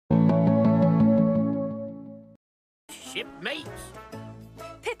shipmates.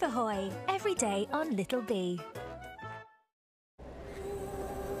 Pip Ahoy, every day on Little B.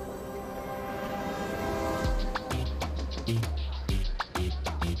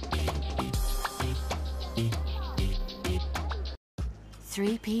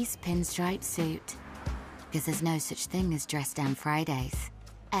 Three-piece pinstripe suit. Because there's no such thing as dress down Fridays.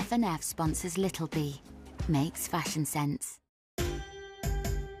 F&F sponsors Little B. Makes fashion sense.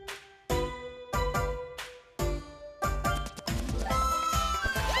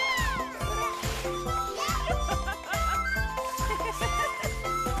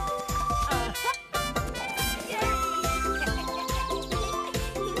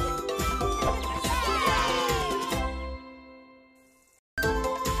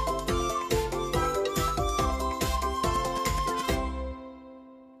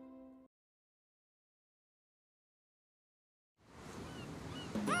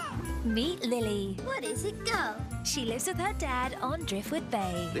 Meet Lily. What is it, girl? She lives with her dad on Driftwood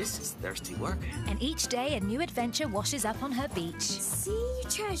Bay. This is thirsty work. And each day a new adventure washes up on her beach. See,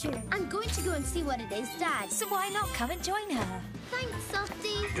 treasure. I'm going to go and see what it is, Dad. So why not come and join her? Thanks,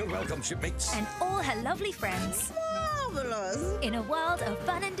 Softy. You're welcome, shipmates. And all her lovely friends. Marvellous! In a world of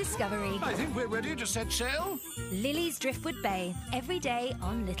fun and discovery. I think we're ready to set sail. Lily's Driftwood Bay, every day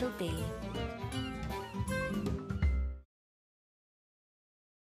on Little B.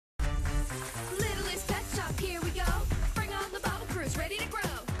 Littlest pet shop, here we go. Bring on the bottle cruise, ready to grow.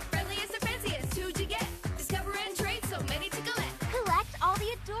 Friendliest and fanciest, who'd you get? Discover and trade, so many to collect. Collect all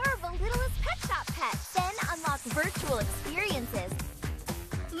the adorable Littlest Pet Shop pets. Then unlock virtual experiences.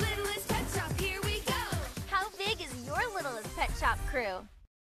 Littlest pet shop, here we go. How big is your Littlest Pet Shop crew?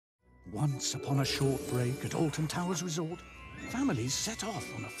 Once upon a short break at Alton Towers Resort, families set off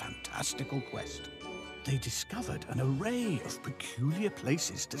on a fantastical quest. They discovered an array of peculiar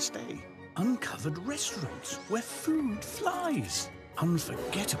places to stay, uncovered restaurants where food flies,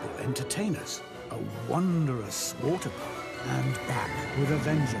 unforgettable entertainers, a wondrous water park, and back with a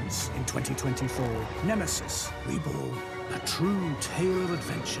vengeance in 2024, Nemesis Reborn, a true tale of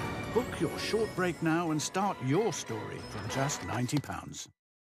adventure. Book your short break now and start your story from just £90.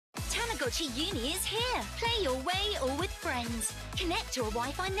 Tamagotchi Uni is here. Play your way or with friends. Connect to a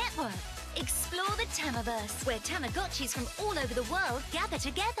Wi-Fi network. Explore the Tamaverse, where Tamagotchis from all over the world gather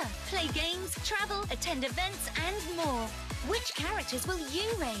together. Play games, travel, attend events, and more. Which characters will you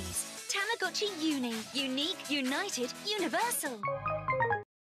raise? Tamagotchi Uni. Unique, united, universal.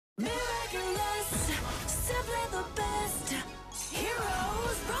 Miraculous, simply the best.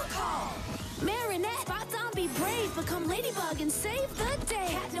 Heroes, roll call. Marinette, spots on, be brave, become Ladybug and save the day.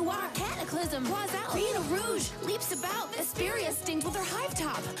 Cat Noir, Cataclysm, claws out. Rita Rouge, leaps about. Asperia stings with her hive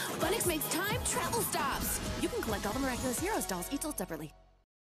top. Bunix makes time, travel stops. You can collect all the Miraculous Heroes dolls, each sold separately.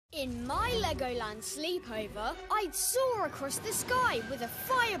 In my Legoland sleepover, I'd soar across the sky with a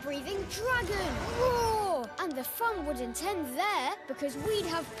fire-breathing dragon. Roar! And the fun wouldn't end there, because we'd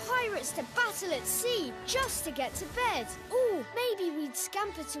have pirates to battle at sea just to get to bed. Ooh, maybe we'd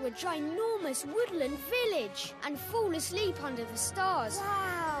scamper to a ginormous woodland village and fall asleep under the stars.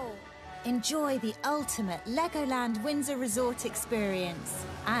 Wow! Enjoy the ultimate Legoland Windsor Resort experience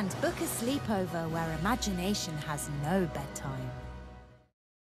and book a sleepover where imagination has no bedtime.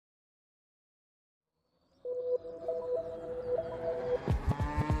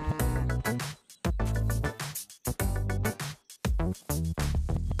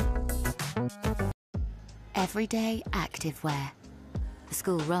 Everyday activewear. The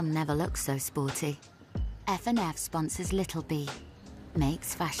school run never looks so sporty. F&F sponsors Little B.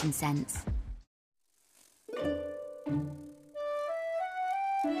 Makes fashion sense. There's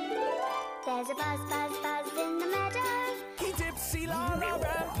a buzz, buzz, buzz in the meadow. Hey, Dipsy, Lara,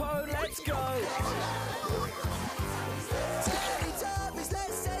 Rampo, let's go. Teletubbies,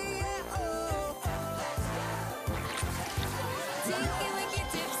 let's say it, oh. Tinky Winky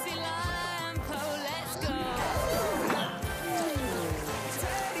Dipsy Lampo, let's go.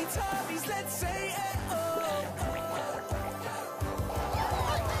 Teletubbies, let's say it, oh.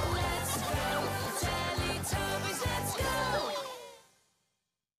 Let's go, Teletubbies, let's go.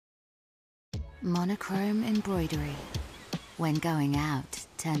 Monochrome embroidery. When going out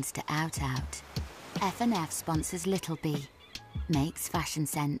turns to out. F&F sponsors Little B. Makes fashion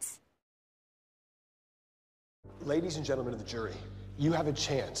sense. Ladies and gentlemen of the jury, you have a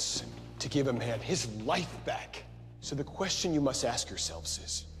chance to give a man his life back. So the question you must ask yourselves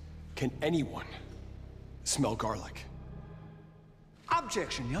is, can anyone smell garlic?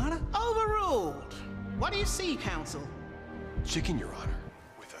 Objection, Your Honor. Overruled. What do you see, counsel? Chicken, Your Honor,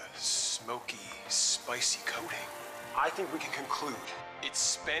 with a smoky, spicy coating. I think we can conclude it's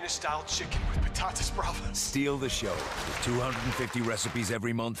Spanish-style chicken with patatas bravas. Steal the show with 250 recipes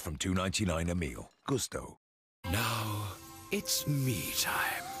every month from $2.99 a meal. Gusto. Now, it's me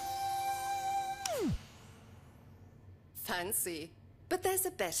time. Fancy. But there's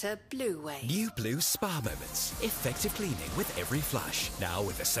a better blue way. New Blue Spa Moments. Effective cleaning with every flush. Now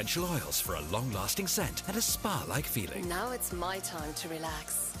with essential oils for a long-lasting scent and a spa-like feeling. Now it's my time to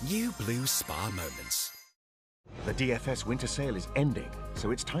relax. New Blue Spa Moments. The DFS winter sale is ending,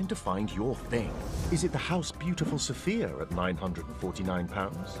 so it's time to find your thing. Is it the House Beautiful Sophia at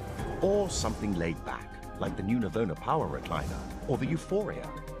 £949? Or something laid back, like the new Navona Power Recliner, or the Euphoria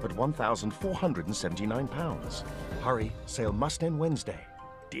at £1,479? Hurry, sale must end Wednesday.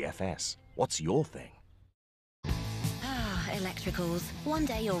 DFS, what's your thing? Ah, electricals. One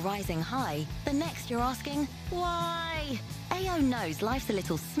day you're rising high, the next you're asking, why? AO knows life's a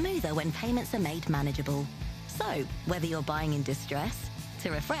little smoother when payments are made manageable. So, whether you're buying in distress,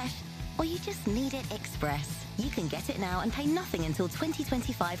 to refresh, or you just need it express, you can get it now and pay nothing until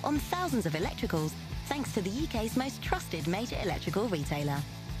 2025 on thousands of electricals, thanks to the UK's most trusted major electrical retailer.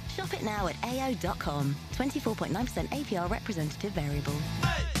 Shop it now at AO.com. 24.9% APR representative variable.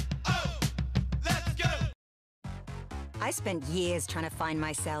 I spent years trying to find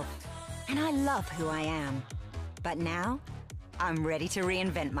myself, and I love who I am. But now, I'm ready to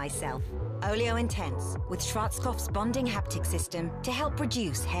reinvent myself. Oleo Intense, with Schwarzkopf's bonding haptic system to help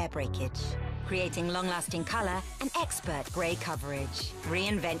reduce hair breakage, creating long-lasting color and expert gray coverage.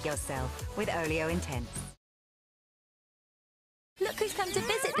 Reinvent yourself with Oleo Intense. Look who's come to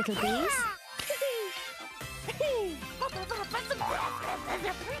visit, little bees.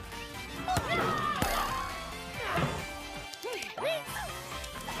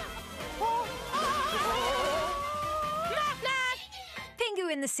 Pingu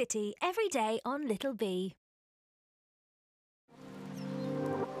in the City, every day on Little Bee.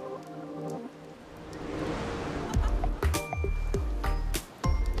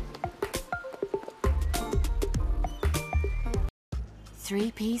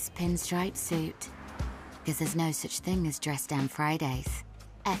 Three-piece pinstripe suit. Because there's no such thing as dress down Fridays.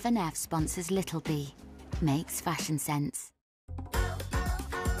 F&F sponsors Little Bee. Makes fashion sense.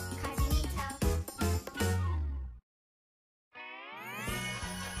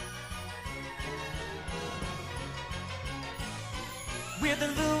 We're the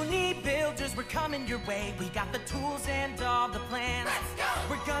Looney Builders, we're coming your way. We got the tools and all the plans. Let's go!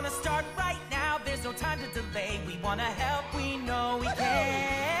 We're gonna start right now, there's no time to delay. We wanna help, we know we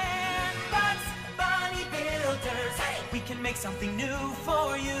can. Bugs Bunny Builders, hey! We can make something new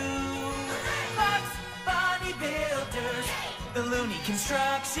for you. Bugs Bunny Builders, hey! The Looney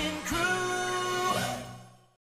Construction Crew.